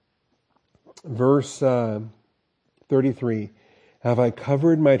 Now, Verse 33, have I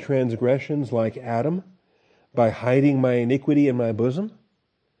covered my transgressions like Adam by hiding my iniquity in my bosom?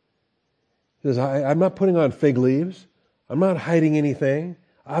 He says, I'm not putting on fig leaves. I'm not hiding anything.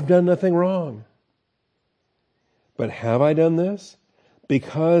 I've done nothing wrong. But have I done this?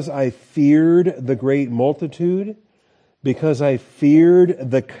 Because I feared the great multitude, because I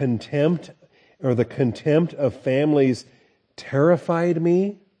feared the contempt of families terrified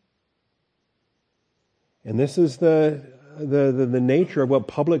me. And this is the nature of what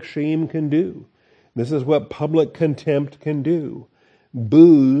public shame can do. This is what public contempt can do.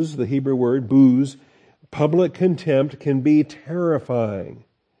 Booze, the Hebrew word booze, public contempt can be terrifying.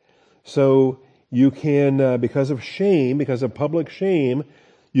 So you can, because of shame, because of public shame,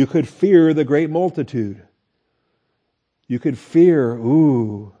 you could fear the great multitude. You could fear,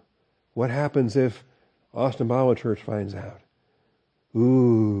 what happens if Austin Bible Church finds out?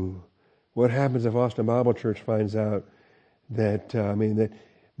 What happens if Austin Bible Church finds out that that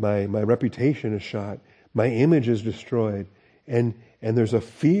my reputation is shot, my image is destroyed, and there's a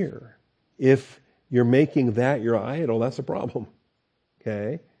fear. If you're making that your idol, that's a problem.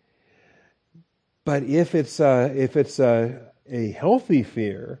 Okay, but if it's a healthy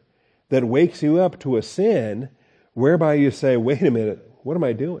fear that wakes you up to a sin, whereby you say, "Wait a minute, what am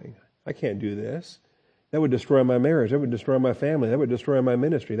I doing? I can't do this. That would destroy my marriage. That would destroy my family. That would destroy my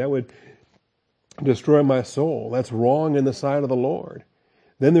ministry. That would destroy my soul. That's wrong in the sight of the Lord."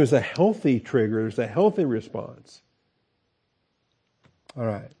 Then there's a healthy trigger. There's a healthy response. All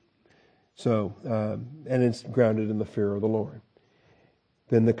right. So, and it's grounded in the fear of the Lord.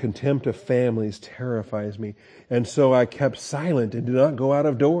 Then the contempt of families terrifies me. And so I kept silent and did not go out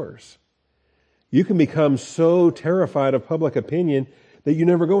of doors. You can become so terrified of public opinion that you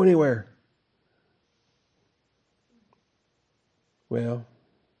never go anywhere. Well,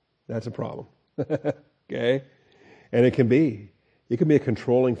 that's a problem. Okay? And it can be a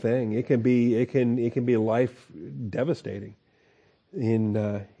controlling thing. It can be life devastating in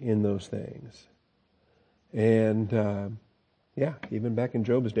those things. And even back in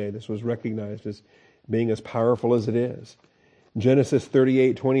Job's day, this was recognized as being as powerful as it is. Genesis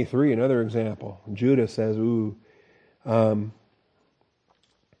 38:23, another example. Judah says,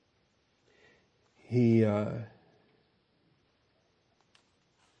 he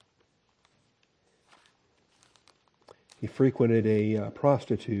frequented a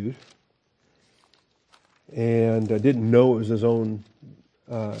prostitute and didn't know it was his own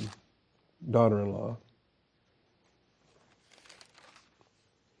daughter-in-law.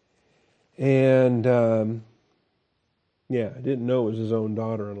 And didn't know it was his own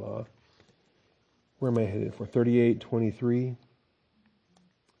daughter-in-law. Where am I headed for? 38:23.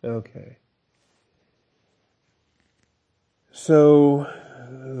 Okay. So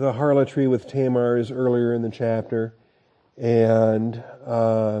the harlotry with Tamar is earlier in the chapter, and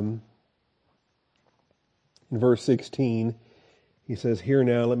in verse 16, he says, "Here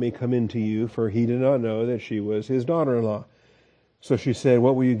now, let me come in to you," for he did not know that she was his daughter-in-law. So she said,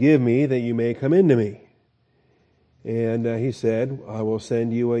 "What will you give me that you may come in to me?" And he said, "I will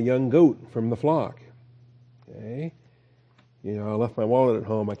send you a young goat from the flock." Okay. I left my wallet at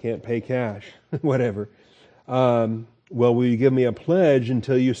home. I can't pay cash. Whatever. Well, will you give me a pledge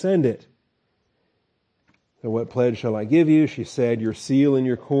until you send it? So what pledge shall I give you? She said, "Your seal and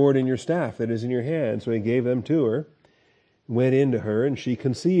your cord and your staff that is in your hand." So he gave them to her, went into her, and she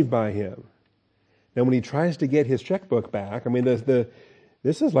conceived by him. Now, when he tries to get his checkbook back,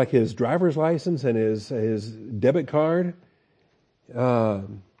 this is like his driver's license and his debit card. I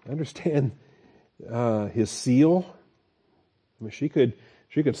understand his seal. She could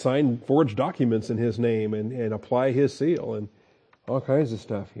sign forged documents in his name and apply his seal and all kinds of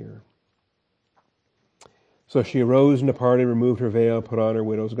stuff here. So she arose and departed, removed her veil, put on her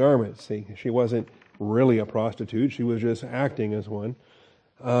widow's garments. See, she wasn't really a prostitute. She was just acting as one.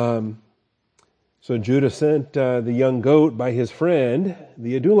 So Judah sent the young goat by his friend,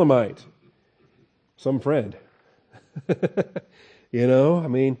 the Adulamite. Some friend. Do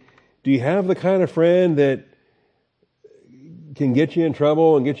you have the kind of friend that can get you in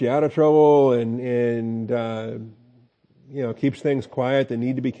trouble and get you out of trouble and keeps things quiet that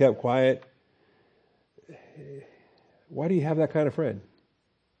need to be kept quiet? Why do you have that kind of friend?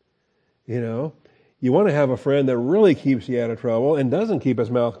 You want to have a friend that really keeps you out of trouble and doesn't keep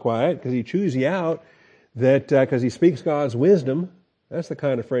his mouth quiet because he chews you out, because he speaks God's wisdom. That's the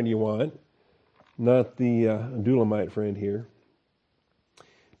kind of friend you want, not the Adulamite friend here.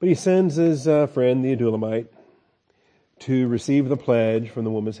 But he sends his friend, the Adulamite, to receive the pledge from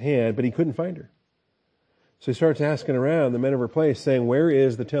the woman's hand, but he couldn't find her. So he starts asking around the men of her place, saying, where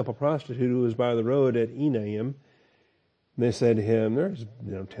is the temple prostitute who was by the road at Enaim? And they said to him, there's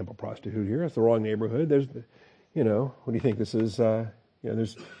no temple prostitute here. It's the wrong neighborhood. There's, what do you think this is?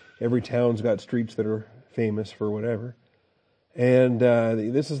 There's every town's got streets that are famous for whatever. And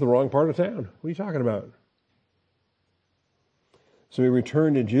this is the wrong part of town. What are you talking about? So he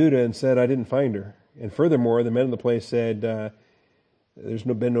returned to Judah and said, I didn't find her. And furthermore, the men of the place said, there's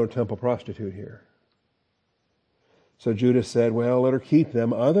been no temple prostitute here. So Judah said, well, let her keep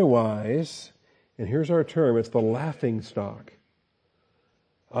them. Otherwise, and here's our term, it's the laughing stock.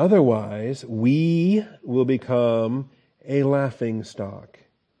 Otherwise, we will become a laughing stock.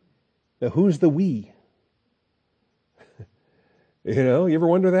 Now, who's the we? You ever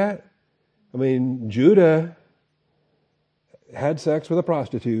wonder that? I mean, Judah had sex with a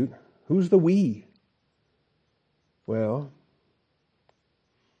prostitute. Who's the we? Well,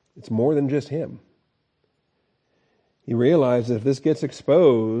 it's more than just him. He realized that if this gets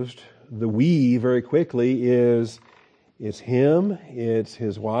exposed, the we very quickly it's him, it's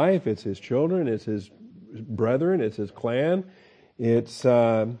his wife, it's his children, it's his brethren, it's his clan, it's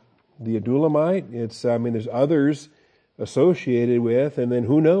the Adulamite, there's others associated with, and then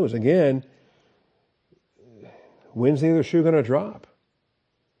who knows, again, when's the other shoe going to drop?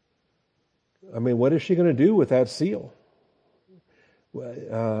 What is she going to do with that seal?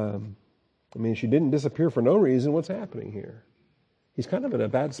 She didn't disappear for no reason. What's happening here? He's kind of in a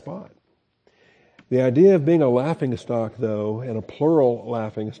bad spot. The idea of being a laughingstock, though, and a plural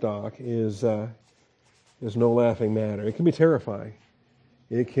laughingstock is no laughing matter. It can be terrifying.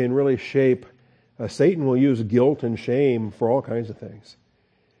 It can really shape. Satan will use guilt and shame for all kinds of things.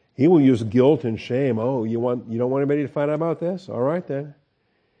 He will use guilt and shame. Oh, you don't want anybody to find out about this? All right then.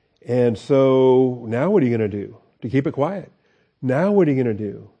 And so now what are you going to do to keep it quiet? Now what are you going to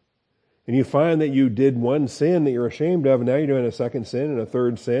do? And you find that you did one sin that you're ashamed of, and now you're doing a second sin and a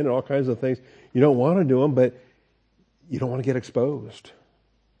third sin and all kinds of things. You don't want to do them, but you don't want to get exposed.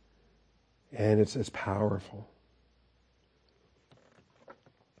 And it's powerful.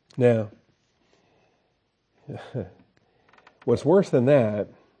 Now, what's worse than that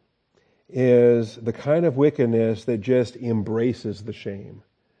is the kind of wickedness that just embraces the shame,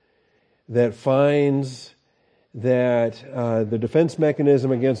 that finds that the defense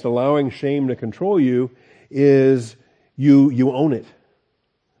mechanism against allowing shame to control you is you own it.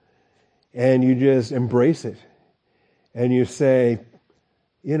 And you just embrace it. And you say,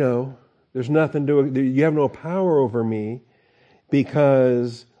 there's nothing you have no power over me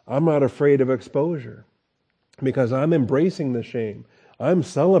because I'm not afraid of exposure. Because I'm embracing the shame. I'm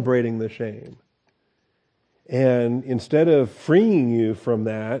celebrating the shame. And instead of freeing you from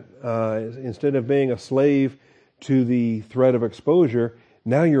that, instead of being a slave to the threat of exposure,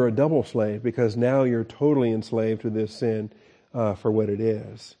 now you're a double slave because now you're totally enslaved to this sin for what it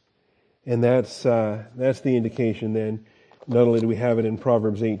is. And that's the indication then, not only do we have it in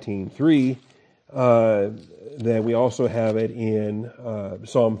Proverbs 18:3, that we also have it in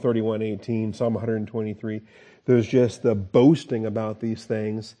Psalm 31:18, Psalm 123. There's just the boasting about these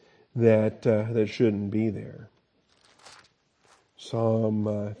things that shouldn't be there. Psalm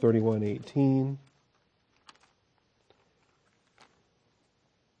 31:18.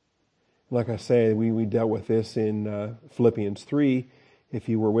 Like I say, we dealt with this in Philippians 3. If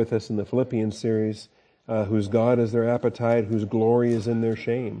you were with us in the Philippians series, whose God is their appetite, whose glory is in their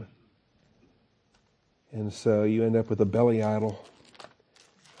shame. And so you end up with a belly idol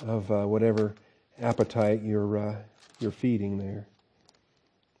of whatever appetite you're feeding there.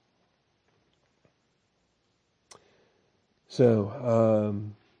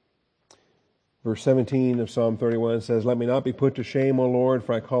 So, verse 17 of Psalm 31 says, "Let me not be put to shame, O Lord,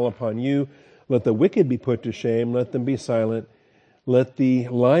 for I call upon you. Let the wicked be put to shame, let them be silent. Let the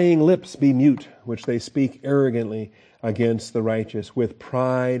lying lips be mute, which they speak arrogantly against the righteous, with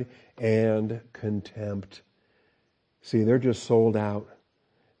pride and contempt." See, they're just sold out.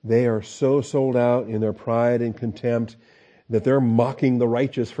 They are so sold out in their pride and contempt that they're mocking the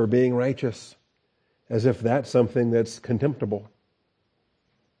righteous for being righteous, as if that's something that's contemptible.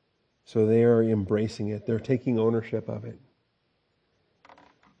 So they are embracing it. They're taking ownership of it.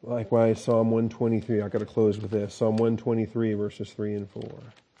 Likewise, Psalm 123. I've got to close with this. Psalm 123, verses 3 and 4.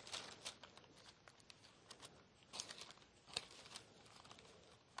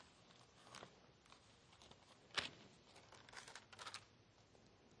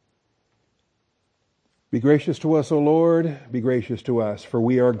 Be gracious to us, O Lord, be gracious to us, for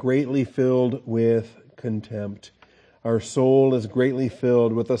we are greatly filled with contempt. Our soul is greatly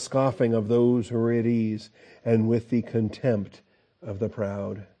filled with the scoffing of those who are at ease and with the contempt of the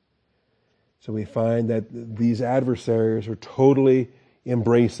proud. So we find that these adversaries are totally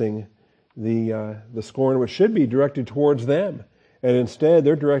embracing the scorn which should be directed towards them. And instead,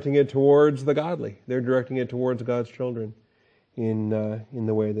 they're directing it towards the godly. They're directing it towards God's children in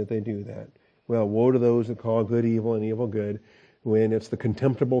the way that they do that. Well, woe to those that call good evil and evil good, when it's the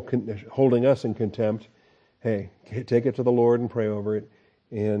contemptible holding us in contempt. Hey, take it to the Lord and pray over it,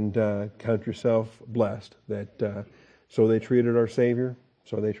 and count yourself blessed that so they treated our Savior,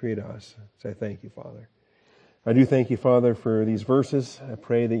 so they treat us. Say thank you, Father. I do thank you, Father, for these verses. I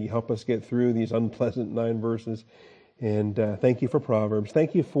pray that you help us get through these unpleasant 9 verses. And thank you for Proverbs.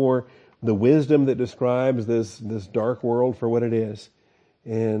 Thank you for the wisdom that describes this dark world for what it is.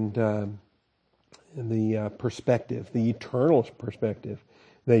 And the perspective, the eternal perspective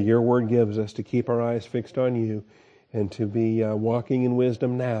that your word gives us to keep our eyes fixed on you and to be walking in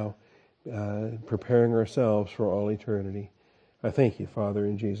wisdom now, preparing ourselves for all eternity. I thank you, Father,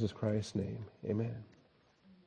 in Jesus Christ's name. Amen.